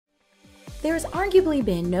There has arguably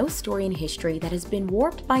been no story in history that has been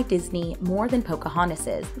warped by Disney more than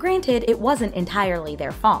Pocahontas's. Granted, it wasn't entirely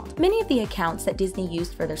their fault. Many of the accounts that Disney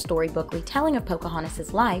used for their storybook retelling of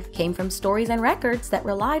Pocahontas's life came from stories and records that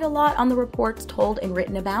relied a lot on the reports told and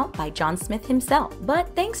written about by John Smith himself.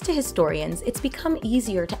 But thanks to historians, it's become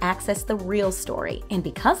easier to access the real story, and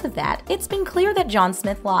because of that, it's been clear that John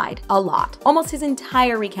Smith lied a lot. Almost his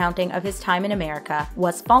entire recounting of his time in America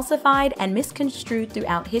was falsified and misconstrued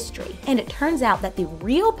throughout history, and it turns out that the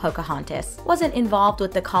real Pocahontas wasn't involved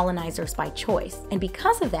with the colonizers by choice, and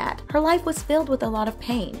because of that, her life was filled with a lot of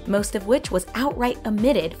pain, most of which was outright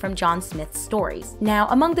omitted from John Smith's stories. Now,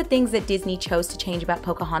 among the things that Disney chose to change about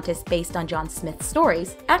Pocahontas based on John Smith's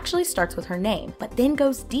stories actually starts with her name, but then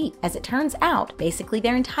goes deep. As it turns out, basically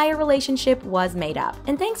their entire relationship was made up.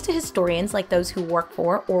 And thanks to historians like those who work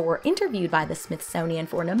for or were interviewed by the Smithsonian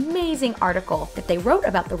for an amazing article that they wrote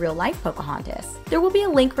about the real-life Pocahontas, there will be a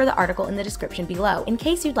link for the article in the description below in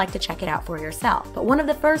case you'd like to check it out for yourself. But one of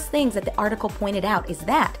the first things that the article pointed out is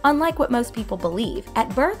that, unlike what most people believe,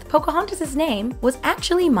 at birth Pocahontas' name was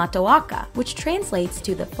actually Matoaka, which translates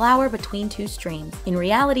to the flower between two streams. In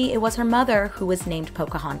reality, it was her mother who was named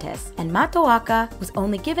Pocahontas, and Matoaka was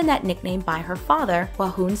only given that nickname by her father,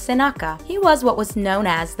 Wahun Senaka. He was what was known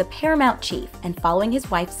as the paramount chief, and following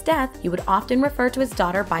his wife's death, he would often refer to his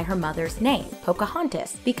daughter by her mother's name,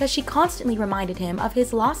 Pocahontas, because she constantly reminded him of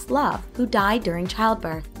his lost love, who died during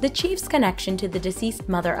childbirth. The chief's connection to the deceased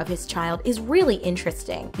mother of his child is really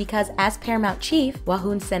interesting, because as paramount chief,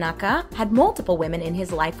 Wahun Senaka had multiple women in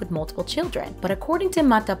his life with multiple children, but according to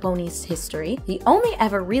Mataponi's history, he only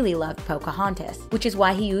ever really loved Pocahontas, which is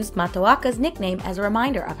why he used Matoaka's nickname as a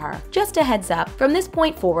reminder of her. Just a heads up, from this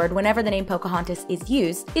point forward, whenever the name Pocahontas is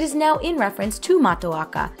used, it is now in reference to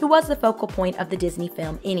Matoaka, who was the focal point of the Disney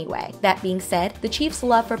film anyway. That being said, the chief's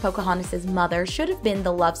love for Pocahontas' mother should have been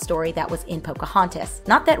the love story that was in Pocahontas,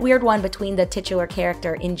 not that weird one between the titular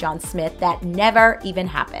character in John Smith that never even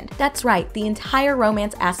happened. That's right, the entire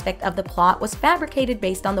romance aspect of the plot was fabricated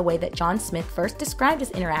based on the way that John Smith first described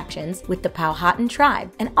his interactions with the Powhatan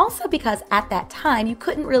tribe, and also because at that time you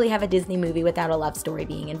couldn't really have a Disney movie without a love story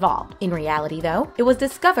being involved. In reality though, it was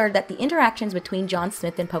discovered that the interactions between John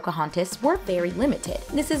Smith and Pocahontas were very limited.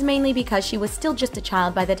 This is mainly because she was still just a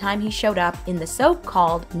child by the time he showed up in the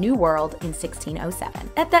so-called New World in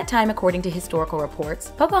 1607. At that time, according to historical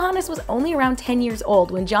reports, Pocahontas was only around 10 years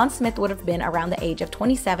old when John Smith would have been around the age of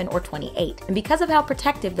 27 or 28, and because of how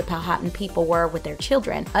protective the Powhatan people were with their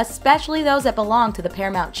children, especially those that belonged to the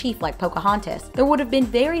paramount chief like Pocahontas, there would have been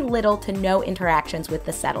very little to no interactions with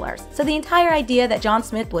the settlers. So the entire idea that John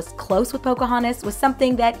Smith was close with Pocahontas was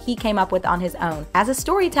something that he came up with on his own, as a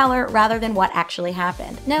storyteller rather than what actually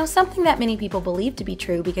happened. Now, something that many people believe to be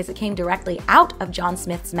true because it came directly out of John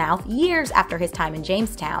Smith's mouth years after his time in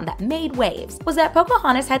Jamestown that made waves was that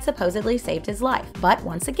Pocahontas had supposedly saved his life. But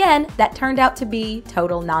once again, that turned out to be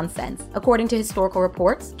total nonsense. According to historical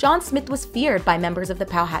reports, John Smith was feared by members of the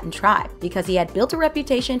Powhatan tribe because he had built a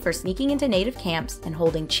reputation for sneaking into native camps and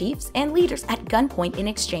holding chiefs and leaders at gunpoint in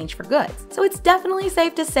exchange for goods. So it's definitely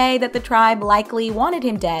safe to say that the tribe likely wanted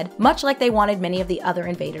him dead, much like they wanted many of the other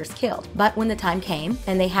invaders killed. But when the time came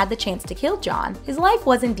and they had the chance to kill John, his life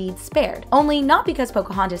was indeed spared, only not because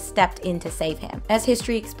Pocahontas stepped in to save him. As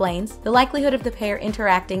history explains, the likelihood of the pair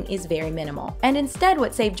interacting is very minimal, and instead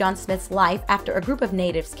what saved John Smith's life after a group of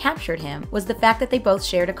natives captured him was the fact that they both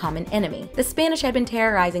shared a common enemy. The Spanish had been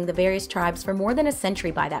terrorizing the various tribes for more than a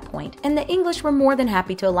century by that point, and the English were more than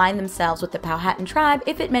happy to align themselves with the Powhatan tribe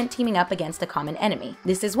if it meant teaming up against a common enemy.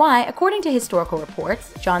 This is why, according to historical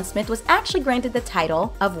reports, John Smith was actually granted the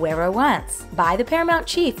title of Werowance by the paramount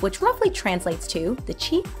chief, which roughly translates to the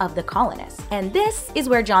chief of the colonists. And this is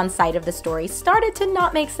where John's side of the story started to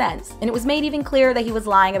not make sense, and it was made even clearer that he was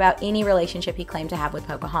lying about any relationship he claimed to have with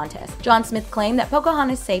Pocahontas. John Smith claimed that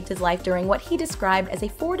Pocahontas saved his life during what he described as a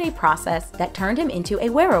 4-day process that turned him into a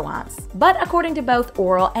werowance. But according to both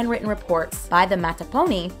oral and written reports by the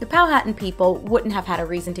Mataponi, the Powhatan people wouldn't have had a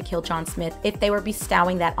reason to kill John Smith if they were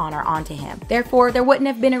bestowing that honor onto him. Therefore, there wouldn't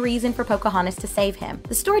have been a reason for Pocahontas to save him.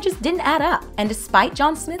 The story just didn't add up, and despite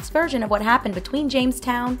John Smith's version of what happened between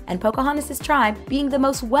Jamestown and Pocahontas' tribe being the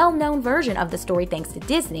most well-known version of the story thanks to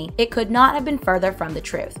Disney, it could not have been further from the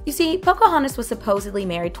truth. You see, Pocahontas was supposedly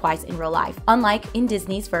married twice in real life, unlike in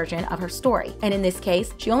Disney's version of her story, and in this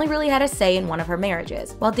case, she only really had a say in one of her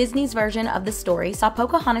marriages. While Disney's version of the story saw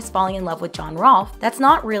Pocahontas falling in love with John Rolfe, that's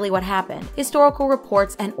not really what happened. Historical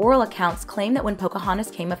reports and oral accounts claim that when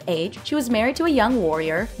Pocahontas came of age, she was married to a young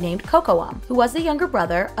warrior named Kokowam, who was the younger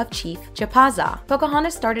brother of Chief Chapaza.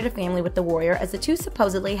 Pocahontas started a family with the warrior as the two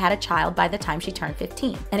supposedly had a child by the time she turned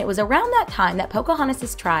 15, and it was around that time that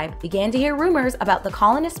Pocahontas' tribe began to hear rumors about the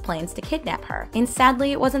colonists' plans to kidnap her, and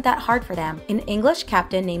sadly it wasn't that hard for them. An English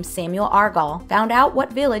captain named Samuel Argall found out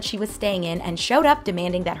what village she was staying in and showed up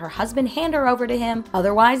demanding that her husband hand her over to him,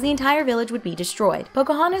 otherwise the entire village would be destroyed.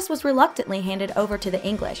 Pocahontas was reluctantly handed over to the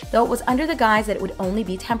English, though it was under the guise that it would only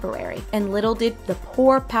be temporary, and little did the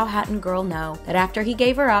poor Powhatan girl know that after he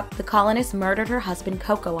gave her up, the colonists murdered her husband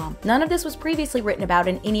Kocoum. None of this was previously written about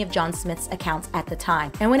in any of John Smith's accounts at the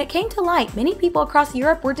time, and when it came to light, many people across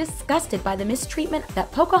Europe were disgusted by the mistreatment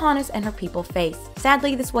that Pocahontas and her people faced.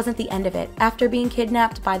 Sadly, this wasn't the end of it. After being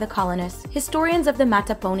kidnapped by the colonists, historians of the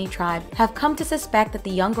Mattaponi tribe have come to suspect that the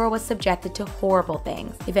young girl was subjected to horrible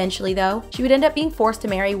things. Eventually, though, she would end up being forced to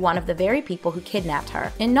marry one of the very people who kidnapped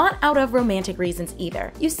her, and not out of romantic reasons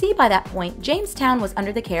either. You see, by that point, Jamestown was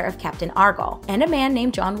under the care of Captain Argall and a man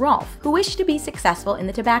named John Rolfe, who wished to be successful in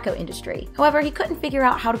the tobacco industry. However, he couldn't figure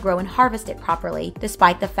out how to grow and harvest it properly,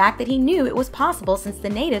 despite the fact that he knew it was possible since the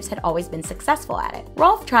natives had always been successful at it.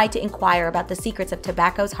 Rolfe tried to inquire about the secrets of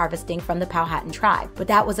tobacco's harvesting from the Powhatan tribe, but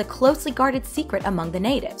that was a closely guarded secret among the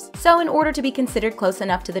natives. So in order to be considered close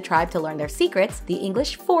enough to the tribe to learn their secrets, the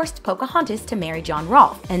English forced Pocahontas to marry John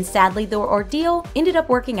Rolfe, and sadly the ordeal ended up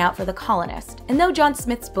working out for the colonist. And though John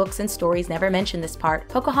Smith's books and stories never mention this part,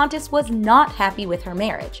 Pocahontas was not happy with her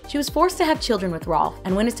marriage. She was forced to have children with Rolfe,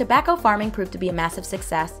 and when his tobacco farming proved to be a massive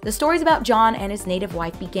success, the stories about John and his native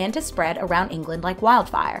wife began to spread around England like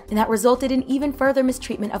wildfire, and that resulted in even further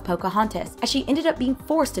mistreatment of Pocahontas, as she ended up being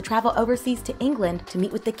forced to travel overseas to England to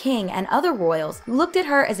meet with the king and other royals who looked at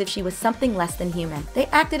her as if she was something less than human. They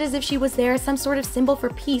acted as if she was there as some sort of symbol for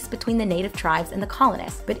peace between the native tribes and the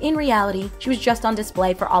colonists, but in reality, she was just on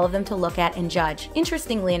display for all of them to look at and judge.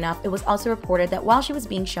 Interestingly enough, it was also reported that while she was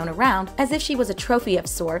being shown around, as if she was a trophy of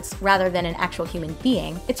sorts rather than an actual human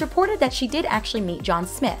being, it's reported that she did actually meet John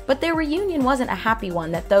Smith, but their reunion wasn't a happy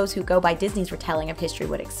one that those who go by Disney's retelling of history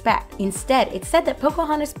would expect. Instead, it's said that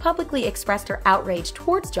Pocahontas publicly expressed her outrage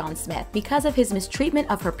towards John Smith because of his mistreatment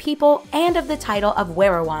of her people and of the title of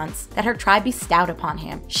werewance that her tribe bestowed upon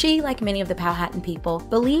him. She, like many of the Powhatan people,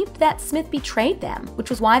 believed that Smith betrayed them, which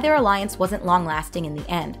was why their alliance wasn't long-lasting in the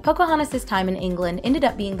end. Pocahontas' time in England ended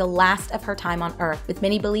up being the last of her time on Earth, with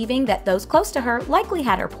many believing that those close to her likely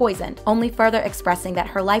had her poisoned, only further expressing that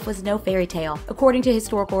her life was no fairy tale. According to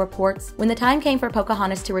historical reports, when the time came for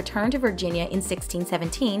Pocahontas to return to Virginia in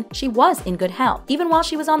 1617, she was in good health. Even while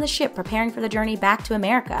she was on the ship preparing for the journey back to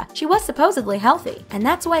America, she was supposedly healthy, and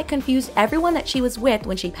that's why it confused everyone that she was with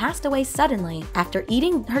when she passed away suddenly after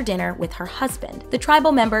eating her dinner with her husband. The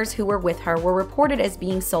tribal members who were with her were reported as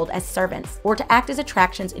being sold as servants or to act as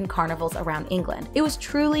attractions in carnivals around England. It was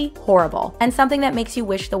truly horrible, and something that makes you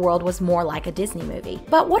wish the world was more like a Disney movie.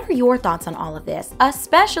 But what are your thoughts on all of this,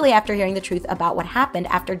 especially after hearing the truth about what happened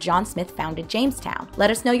after John Smith founded Jamestown?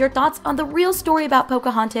 Let us know your thoughts on the real story about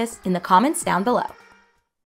Pocahontas in the comments down below.